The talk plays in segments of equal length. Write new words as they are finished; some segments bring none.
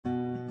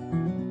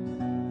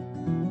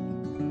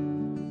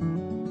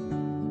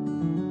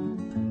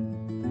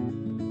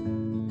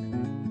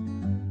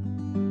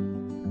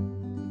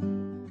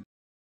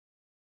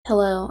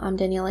Hello, I'm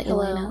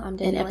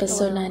Daniela. In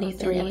episode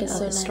 93 of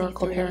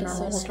Historical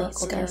Paranormal, we'll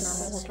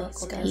discuss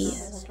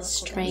the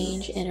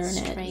strange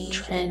internet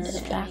trend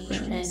of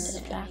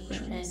backrooms,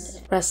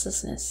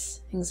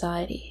 restlessness,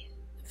 anxiety,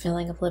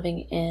 feeling of living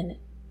in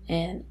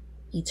an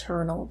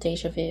eternal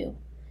deja vu.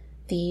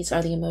 These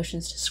are the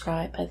emotions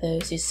described by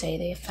those who say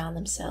they have found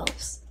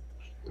themselves,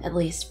 at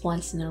least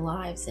once in their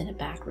lives, in a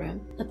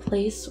backroom. A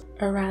place,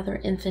 or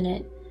rather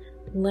infinite,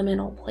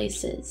 liminal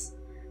places,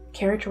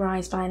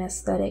 characterized by an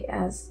aesthetic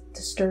as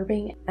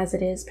disturbing as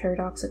it is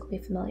paradoxically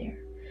familiar.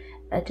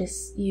 A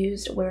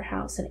disused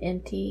warehouse, an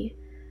empty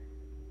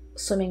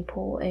swimming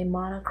pool, a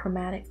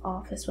monochromatic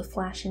office with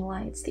flashing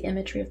lights. The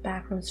imagery of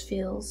backrooms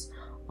feels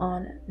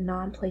on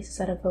non-places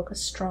that evoke a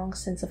strong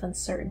sense of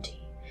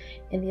uncertainty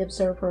in the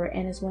observer,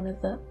 and is one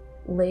of the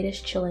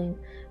latest chilling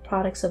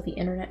products of the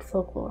internet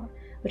folklore,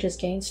 which has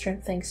gained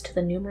strength thanks to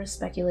the numerous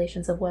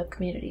speculations of web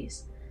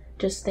communities.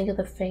 Just think of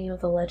the fame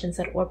of the legends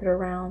that orbit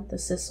around the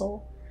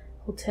Cecil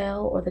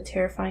Hotel or the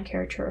terrifying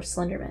character of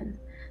Slenderman.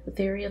 The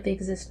theory of the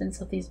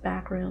existence of these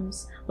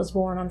backrooms was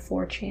born on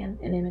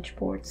 4chan, an image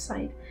board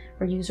site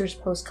where users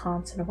post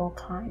content of all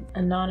kinds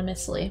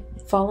anonymously.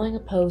 Following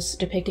a post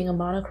depicting a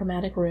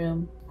monochromatic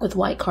room with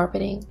white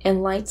carpeting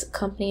and lights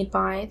accompanied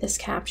by this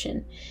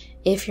caption,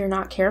 "If you're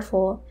not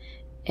careful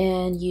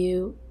and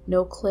you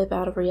no clip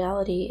out of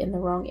reality in the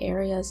wrong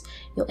areas,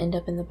 you'll end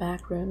up in the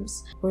back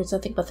rooms, where it's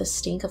nothing but the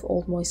stink of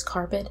old moist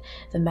carpet,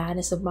 the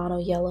madness of mono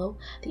yellow,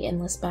 the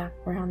endless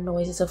background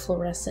noises of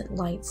fluorescent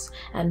lights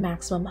at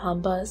maximum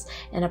humbuzz,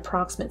 and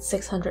approximate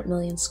 600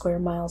 million square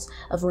miles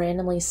of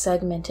randomly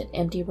segmented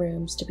empty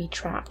rooms to be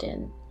trapped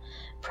in."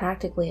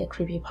 Practically a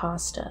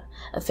creepypasta,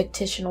 a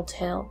fictional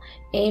tale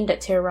aimed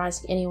at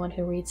terrorizing anyone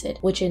who reads it,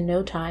 which in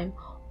no time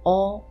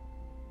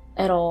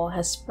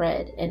has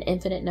spread an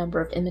infinite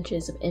number of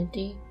images of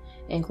empty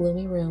and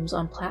gloomy rooms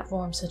on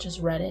platforms such as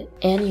Reddit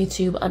and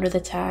YouTube under the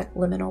tag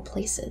Liminal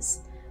Places.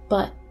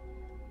 But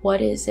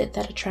what is it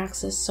that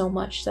attracts us so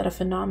much that a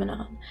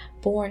phenomenon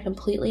born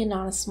completely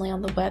anonymously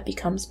on the web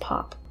becomes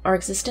pop? Our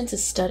existence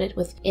is studded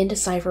with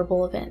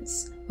indecipherable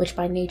events, which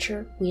by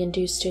nature we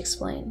induce to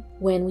explain.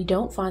 When we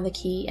don't find the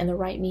key and the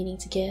right meaning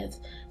to give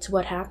to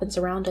what happens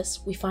around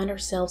us, we find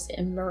ourselves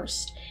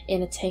immersed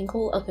in a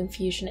tangle of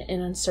confusion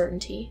and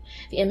uncertainty.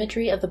 The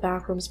imagery of the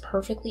backrooms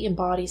perfectly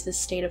embodies this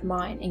state of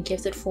mind and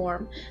gives it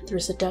form through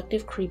a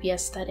seductive, creepy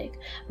aesthetic,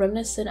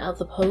 reminiscent of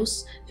the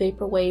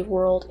post-vaporwave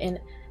world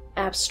and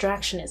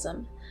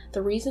abstractionism.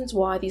 The reasons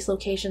why these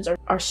locations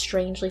are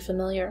strangely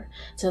familiar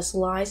to us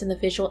lies in the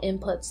visual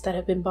inputs that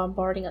have been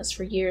bombarding us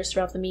for years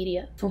throughout the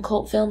media. From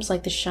cult films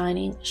like The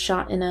Shining,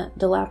 shot in a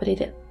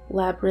dilapidated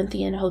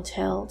labyrinthian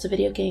hotel, to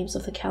video games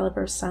of the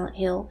caliber of Silent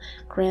Hill,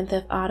 Grand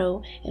Theft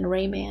Auto, and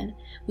Rayman,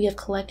 we have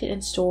collected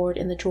and stored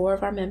in the drawer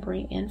of our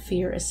memory and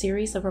fear a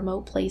series of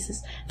remote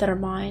places that our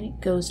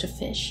mind goes to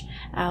fish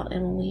out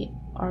and when we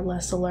are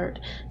less alert,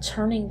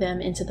 turning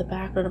them into the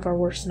background of our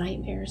worst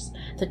nightmares.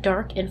 The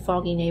dark and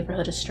foggy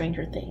neighborhood of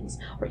Stranger Things,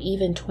 or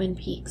even Twin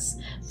Peaks,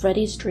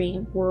 Freddy's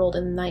dream world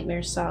in the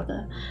Nightmare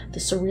Saga, the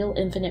surreal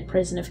infinite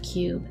prison of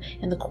Cube,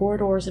 and the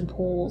corridors and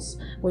pools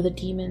where the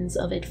demons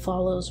of It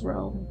Follows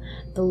roam,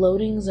 the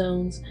loading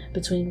zones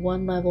between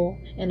one level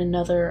and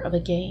another of a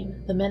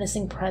game, the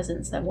menacing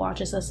presence that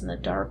watches us in the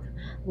dark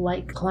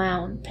like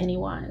clown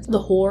Pennywise,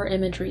 the horror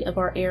imagery of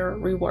our era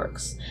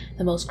reworks,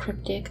 the most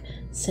cryptic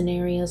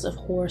scenarios of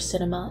horror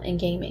cinema and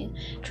gaming,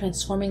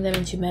 transforming them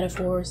into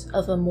metaphors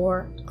of a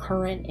more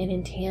current and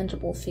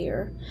intangible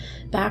fear.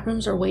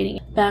 Backrooms are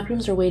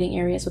waiting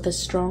areas with a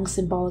strong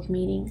symbolic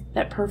meaning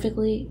that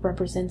perfectly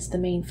represents the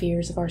main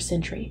fears of our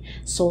century: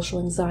 social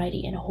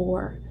anxiety and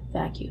horror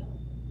vacuum.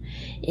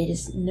 It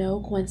is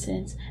no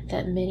coincidence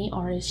that many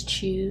artists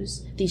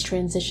choose these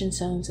transition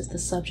zones as the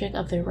subject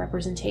of their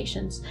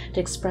representations to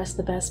express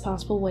the best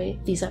possible way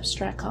these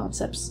abstract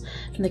concepts.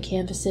 From the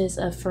canvases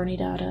of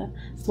Fernandina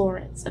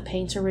Florence, a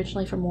painter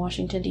originally from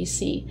Washington,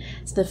 D.C.,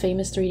 to the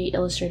famous 3D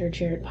illustrator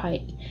Jared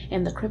Pike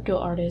and the crypto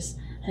artist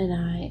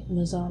Hanai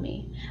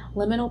Muzami.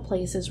 Liminal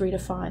places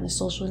redefine the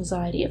social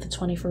anxiety of the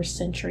 21st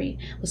century,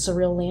 with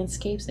surreal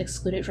landscapes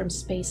excluded from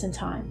space and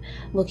time,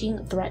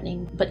 looking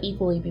threatening but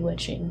equally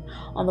bewitching.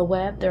 On the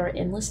web, there are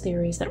endless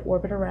theories that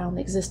orbit around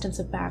the existence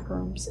of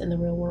backrooms in the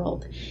real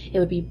world. It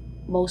would be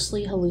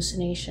mostly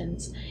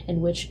hallucinations,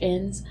 in which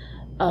ends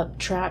up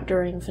trapped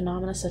during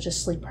phenomena such as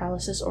sleep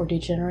paralysis or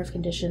degenerative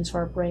conditions for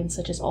our brains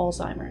such as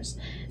Alzheimer's.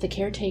 The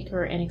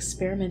Caretaker, an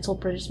experimental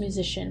British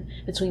musician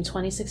between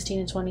 2016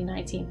 and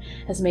 2019,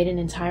 has made an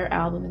entire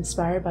album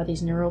inspired by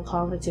these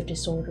neurocognitive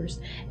disorders.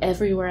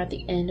 Everywhere at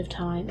the End of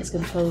Time is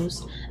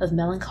composed of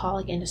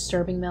melancholic and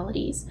disturbing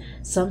melodies,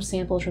 some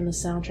sampled from the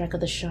soundtrack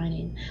of The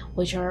Shining,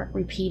 which are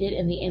repeated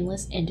in the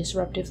endless and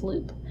disruptive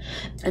loop.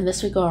 In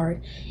this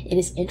regard, it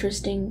is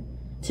interesting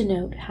to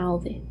note how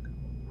the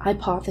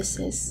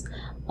hypothesis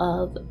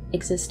of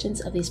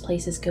existence of these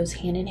places goes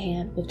hand in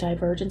hand with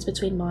divergence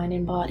between mind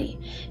and body,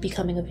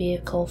 becoming a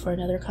vehicle for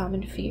another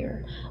common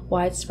fear,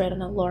 widespread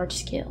on a large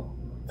scale: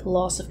 the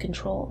loss of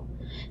control.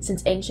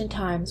 Since ancient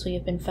times, we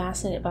have been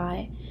fascinated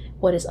by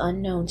what is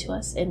unknown to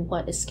us and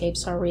what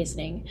escapes our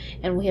reasoning,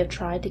 and we have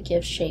tried to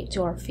give shape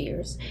to our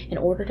fears in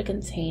order to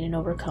contain and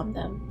overcome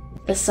them.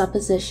 The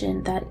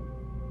supposition that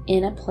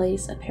in a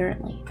place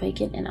apparently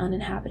vacant and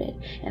uninhabited,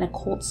 an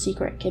occult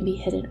secret can be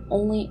hidden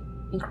only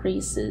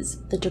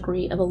increases the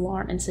degree of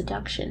alarm and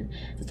seduction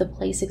that the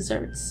place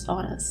exerts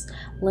on us.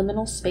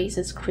 Liminal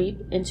spaces creep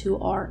into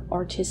our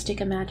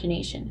artistic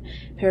imagination.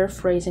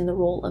 Paraphrasing the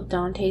role of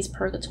Dante's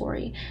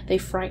Purgatory, they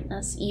frighten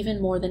us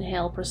even more than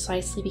hell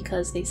precisely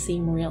because they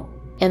seem real.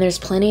 And there's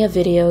plenty of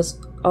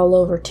videos all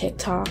over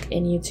TikTok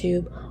and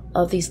YouTube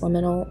of these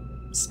liminal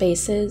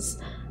spaces,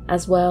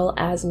 as well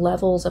as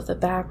levels of the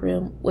back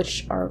room,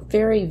 which are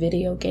very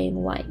video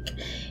game-like.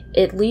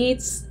 It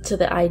leads to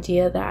the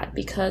idea that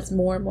because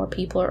more and more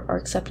people are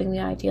accepting the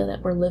idea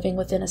that we're living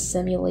within a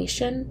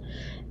simulation,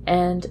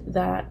 and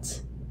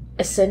that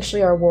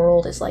essentially our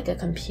world is like a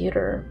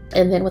computer.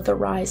 And then with the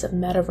rise of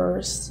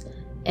metaverse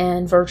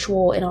and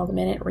virtual and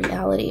augmented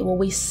reality, well,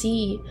 we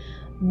see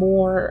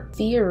more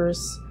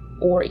fears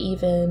or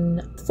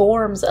even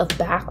forms of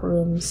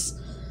backrooms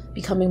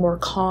becoming more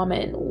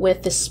common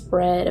with the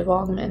spread of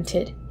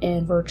augmented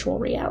and virtual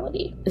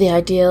reality. The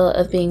idea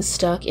of being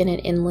stuck in an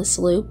endless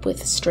loop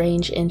with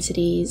strange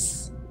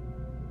entities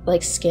like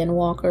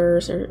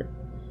skinwalkers or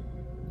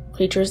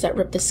creatures that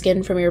rip the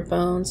skin from your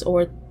bones,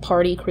 or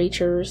party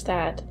creatures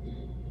that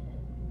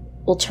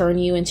will turn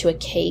you into a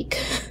cake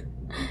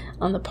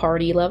on the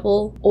party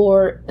level,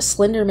 or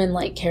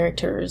Slenderman-like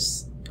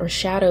characters or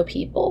shadow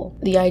people.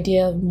 The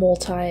idea of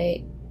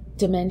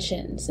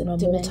multi-dimensions and a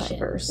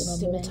multiverse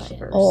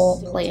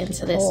all play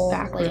into this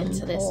backroom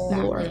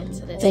lore.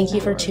 Thank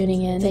you for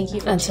tuning in.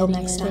 Until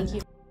next time.